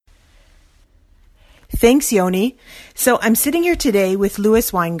Thanks, Yoni. So I'm sitting here today with Louis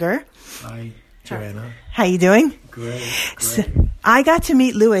Weinger. Hi, Joanna. How you doing? Great. So I got to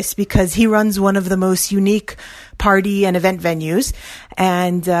meet Louis because he runs one of the most unique party and event venues,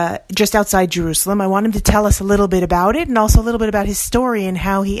 and just outside Jerusalem. I want him to tell us a little bit about it and also a little bit about his story and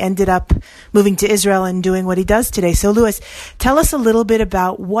how he ended up moving to Israel and doing what he does today. So, Louis, tell us a little bit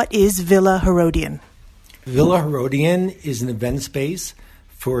about what is Villa Herodian. Villa Herodian is an event space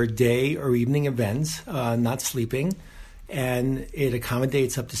for day or evening events, not sleeping, and it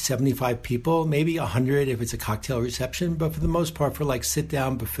accommodates up to 75 people, maybe 100 if it's a cocktail reception, but for the most part, for like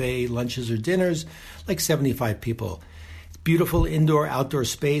sit-down buffet lunches or dinners, like 75 people. It's beautiful indoor-outdoor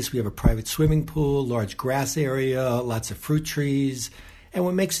space. We have a private swimming pool, large grass area, lots of fruit trees, and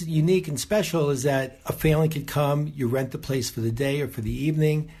what makes it unique and special is that a family could come, you rent the place for the day or for the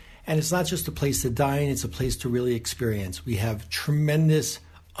evening, and it's not just a place to dine, it's a place to really experience. We have tremendous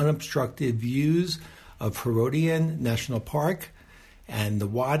unobstructed views of Herodian National Park and the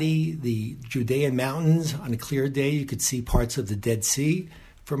Wadi, the Judean mountains. On a clear day, you could see parts of the Dead Sea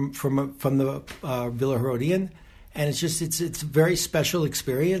from the Villa Herodian. And it's a very special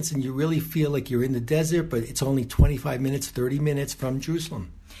experience, and you really feel like you're in the desert, but it's only 25 minutes, 30 minutes from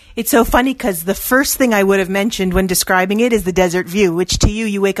Jerusalem. It's so funny because the first thing I would have mentioned when describing it is the desert view, which to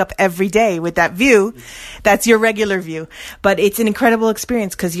you wake up every day with that view. That's your regular view. But it's an incredible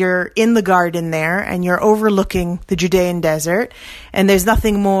experience because you're in the garden there and you're overlooking the Judean desert. And there's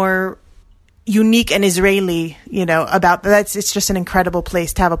nothing more unique and Israeli, about that. It's just an incredible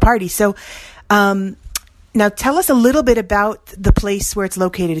place to have a party. So, now tell us a little bit about the place where it's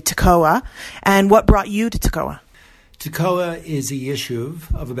located, Tekoa, and what brought you to Tekoa. Tekoa is a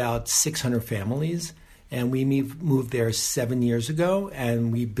yeshuv of about 600 families, and we moved there 7 years ago,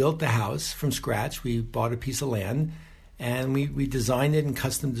 and we built the house from scratch. We bought a piece of land, and we designed it and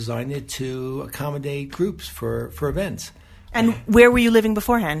custom designed it to accommodate groups for events. And where were you living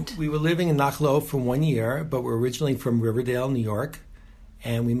beforehand? We were living in Nachlaot for 1 year, but we're originally from Riverdale, New York,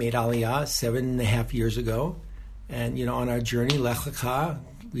 and we made Aliyah 7.5 years ago. And, on our journey, Lech Lecha,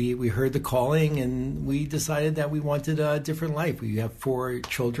 we heard the calling, and we decided that we wanted a different life. We have 4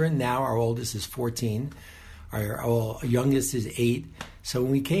 children. Now our oldest is 14. Our youngest is 8. So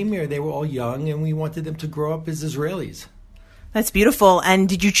when we came here, they were all young, and we wanted them to grow up as Israelis. That's beautiful. And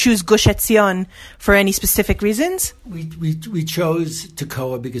did you choose Gush Etzion for any specific reasons? We chose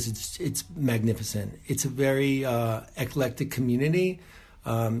Tekoa because it's magnificent. It's a very eclectic community.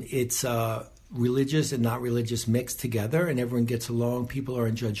 It's religious and not religious mixed together, and everyone gets along. People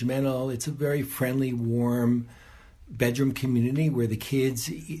aren't judgmental. It's a very friendly, warm bedroom community where the kids,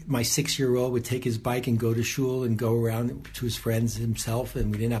 my 6-year-old would take his bike and go to shul and go around to his friends himself,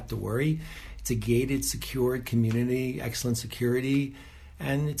 and we didn't have to worry. It's a gated, secured community, excellent security,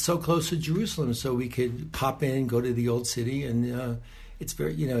 and it's so close to Jerusalem, so we could pop in, go to the old city, and it's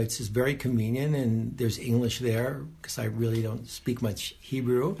very, it's just very convenient, and there's English there because I really don't speak much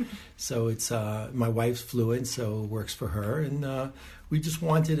Hebrew. So it's my wife's fluent, so it works for her. And we just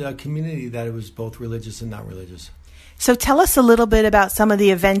wanted a community that it was both religious and not religious. So tell us a little bit about some of the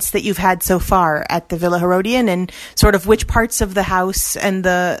events that you've had so far at the Villa Herodian and sort of which parts of the house and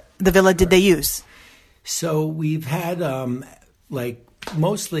the villa did they use? So we've had,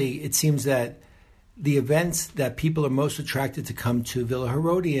 mostly it seems that the events that people are most attracted to come to Villa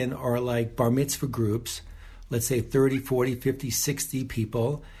Herodian are like bar mitzvah groups, let's say 30, 40, 50, 60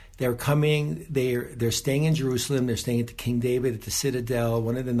 people. They're coming, they're staying in Jerusalem, they're staying at the King David, at the Citadel,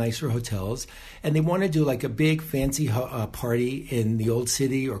 one of the nicer hotels, and they want to do like a big fancy party in the old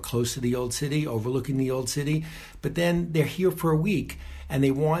city or close to the old city, overlooking the old city. But then they're here for a week, and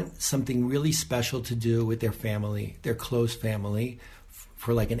they want something really special to do with their family, their close family,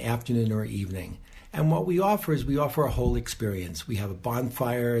 for like an afternoon or evening. And what we offer is we offer a whole experience. We have a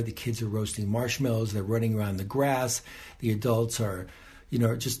bonfire. The kids are roasting marshmallows. They're running around the grass. The adults are,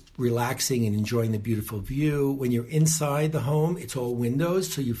 just relaxing and enjoying the beautiful view. When you're inside the home, it's all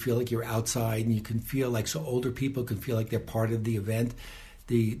windows, so you feel like you're outside, and you can feel like, so older people can feel like they're part of the event.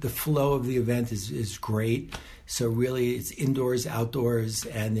 The flow of the event is great. So really, it's indoors, outdoors,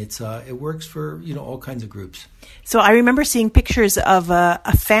 and it works for all kinds of groups. So I remember seeing pictures of a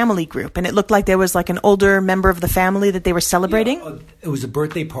family group, and it looked like there was like an older member of the family that they were celebrating. Yeah, it was a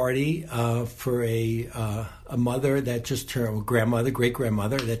birthday party for a mother that just turned, great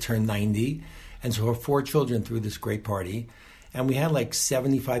grandmother that turned 90, and so her 4 children threw this great party. And we had like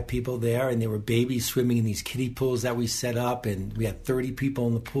 75 people there, and there were babies swimming in these kiddie pools that we set up, and we had 30 people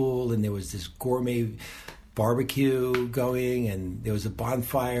in the pool, and there was this gourmet barbecue going, and there was a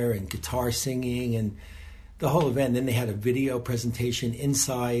bonfire and guitar singing and the whole event. Then they had a video presentation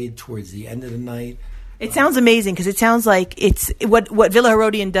inside towards the end of the night. It sounds amazing because it sounds like it's what Villa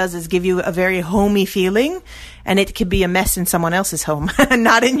Herodian does is give you a very homey feeling, and it could be a mess in someone else's home,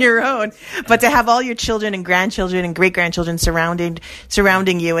 not in your own. But to have all your children and grandchildren and great grandchildren surrounding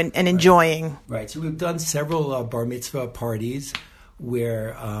you and enjoying. Right. So we've done several bar mitzvah parties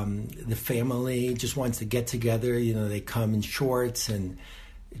where the family just wants to get together. You know, they come in shorts and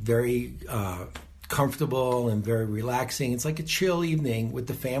very comfortable and very relaxing. It's like a chill evening with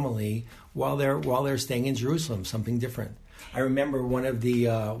the family while they're staying in Jerusalem. Something different. I remember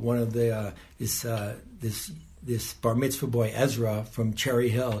this bar mitzvah boy Ezra from Cherry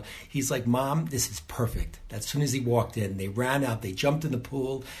Hill. He's like, "Mom, this is perfect." As soon as he walked in, they ran out, they jumped in the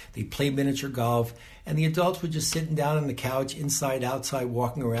pool, they played miniature golf, and the adults were just sitting down on the couch, inside, outside,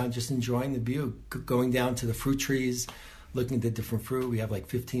 walking around, just enjoying the view, going down to the fruit trees, looking at the different fruit. We have like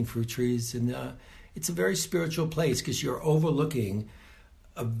 15 fruit trees, and it's a very spiritual place because you're overlooking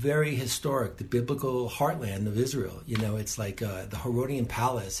a very historic, the biblical heartland of Israel. You know, it's like the Herodian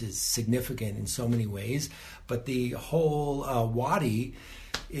Palace is significant in so many ways, but the whole wadi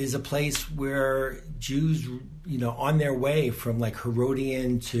is a place where Jews, you know, on their way from like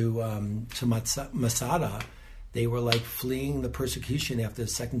Herodian to Masada, they were like fleeing the persecution after the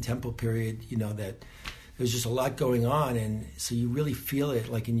Second Temple period. You know, that there's just a lot going on, and so you really feel it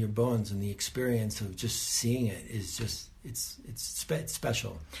like in your bones, and the experience of just seeing it is just it's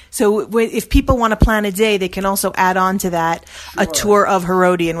special. So if people want to plan a day, they can also add on to that a tour of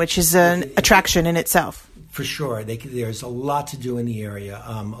Herodian, which is an attraction in itself. For sure. There's a lot to do in the area.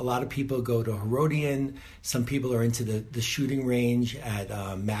 A lot of people go to Herodian. Some people are into the shooting range at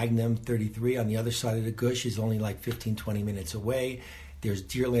Magnum 33 on the other side of the Gush. Is only like 15, 20 minutes away. There's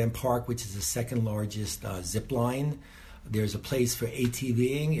Deerland Park, which is the second largest zip line. There's a place for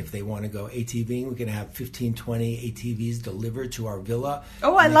ATVing. If they want to go ATVing, we can have 15, 20 ATVs delivered to our villa.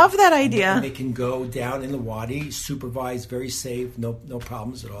 Oh, I love that idea. And they can go down in the wadi, supervised, very safe, no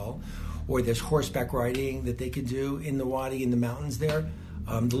problems at all. Or there's horseback riding that they can do in the wadi, in the mountains there.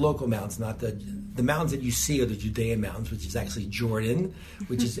 The local mountains, not the mountains that you see are the Judean mountains, which is actually Jordan,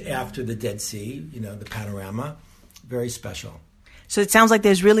 which is after the Dead Sea, you know, the panorama. Very special. So it sounds like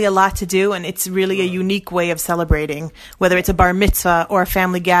there's really a lot to do, and it's really a unique way of celebrating, whether it's a bar mitzvah or a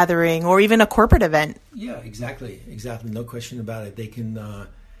family gathering or even a corporate event. Yeah, exactly. No question about it. They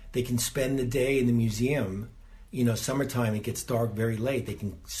can spend the day in the museum. You know, summertime, it gets dark very late. They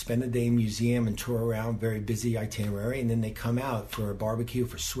can spend the day in the museum and tour around, very busy itinerary, and then they come out for a barbecue,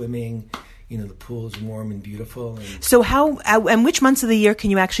 for swimming. You know, the pool is warm and beautiful. So and which months of the year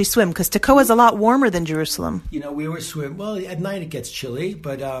can you actually swim? Because Tekoa is a lot warmer than Jerusalem. You know, we were swimming, well, at night it gets chilly,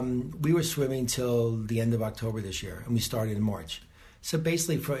 but we were swimming till the end of October this year, and we started in March. So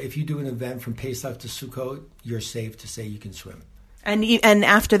basically, if you do an event from Pesach to Sukkot, you're safe to say you can swim. And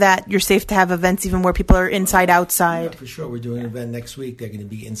after that, you're safe to have events even where people are inside, outside. Yeah, for sure. We're doing an event next week. They're going to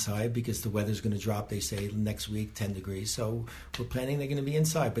be inside because the weather's going to drop, they say, next week, 10 degrees. So we're planning they're going to be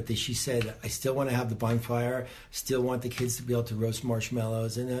inside. But she said, I still want to have the bonfire, still want the kids to be able to roast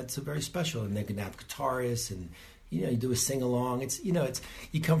marshmallows. And it's very special. And they're going to have guitarists and, you know, you do a sing-along. It's, you know,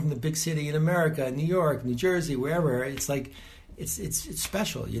 you come from the big city in America, New York, New Jersey, wherever. It's like, it's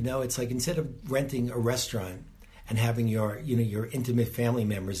special, you know. It's like instead of renting a restaurant and having your intimate family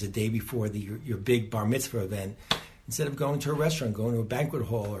members the day before your big bar mitzvah event, instead of going to a restaurant, going to a banquet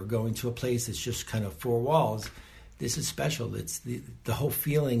hall, or going to a place that's just kind of four walls, this is special. It's the whole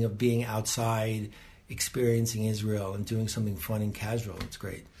feeling of being outside, experiencing Israel, and doing something fun and casual. It's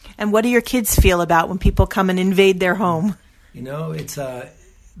great. And what do your kids feel about when people come and invade their home? You know, it's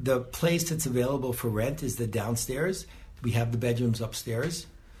the place that's available for rent is the downstairs. We have the bedrooms upstairs,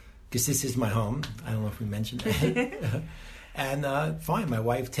 because this is my home. I don't know if we mentioned that. And fine, my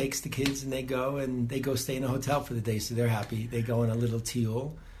wife takes the kids and they go stay in a hotel for the day, so they're happy. They go on a little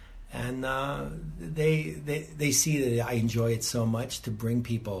tiul, and they see that I enjoy it so much to bring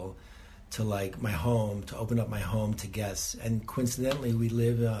people to like my home, to open up my home to guests. And coincidentally, we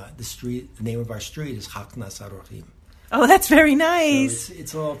live the name of our street is Haknas Arochim. Oh, that's very nice. So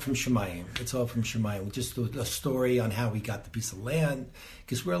it's all from Shemayim. We just do a story on how we got the piece of land,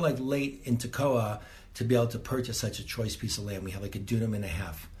 because we're like late in Tekoa to be able to purchase such a choice piece of land. We have like a dunam and a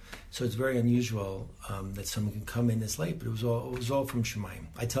half. So it's very unusual that someone can come in this late, but it was all from Shemayim.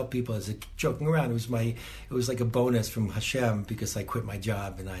 I tell people as a joking around, it was like a bonus from Hashem, because I quit my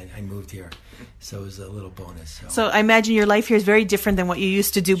job and I moved here, so it was a little bonus. So I imagine your life here is very different than what you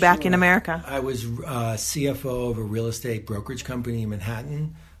used to do back in America. I was CFO of a real estate brokerage company in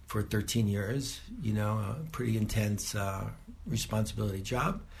Manhattan for 13 years. You know, a pretty intense responsibility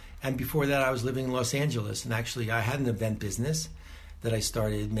job. And before that, I was living in Los Angeles, and actually I had an event business that I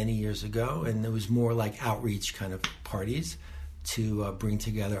started many years ago, and it was more like outreach kind of parties to bring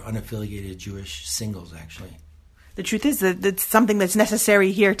together unaffiliated Jewish singles, actually. The truth is that it's something that's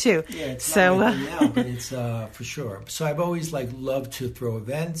necessary here too. Yeah, it's not my thing now, but it's for sure. So I've always loved to throw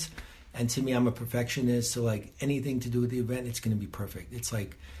events, and to me, I'm a perfectionist. So anything to do with the event, it's going to be perfect. It's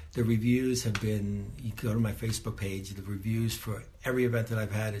like the reviews have been. You go to my Facebook page, the reviews for every event that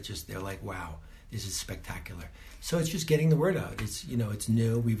I've had, they're like, wow, this is spectacular. So it's just getting the word out. It's it's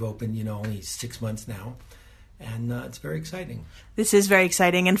new. We've opened only 6 months now. And it's very exciting. This is very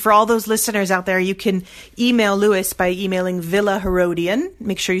exciting. And for all those listeners out there, you can email Louis by emailing Villa Herodian.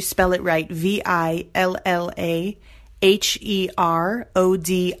 Make sure you spell it right.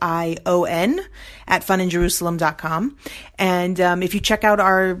 VillaHerodion at funinjerusalem.com. And if you check out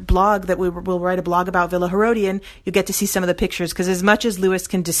our blog, that we'll write a blog about Villa Herodian, you'll get to see some of the pictures. Because as much as Louis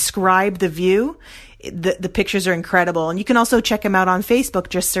can describe the view, the pictures are incredible. And you can also check him out on Facebook.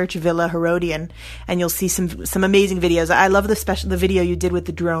 Just search Villa Herodian, and you'll see some amazing videos. I love the video you did with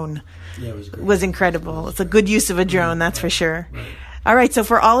the drone. Yeah, it was great. It was incredible. It's a good use of a drone, that's for sure. Right. All right, so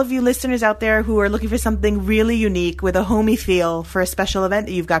for all of you listeners out there who are looking for something really unique with a homey feel for a special event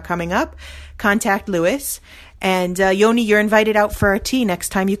that you've got coming up, contact Louis. And Yoni, you're invited out for a tea next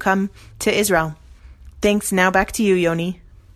time you come to Israel. Thanks. Now back to you, Yoni.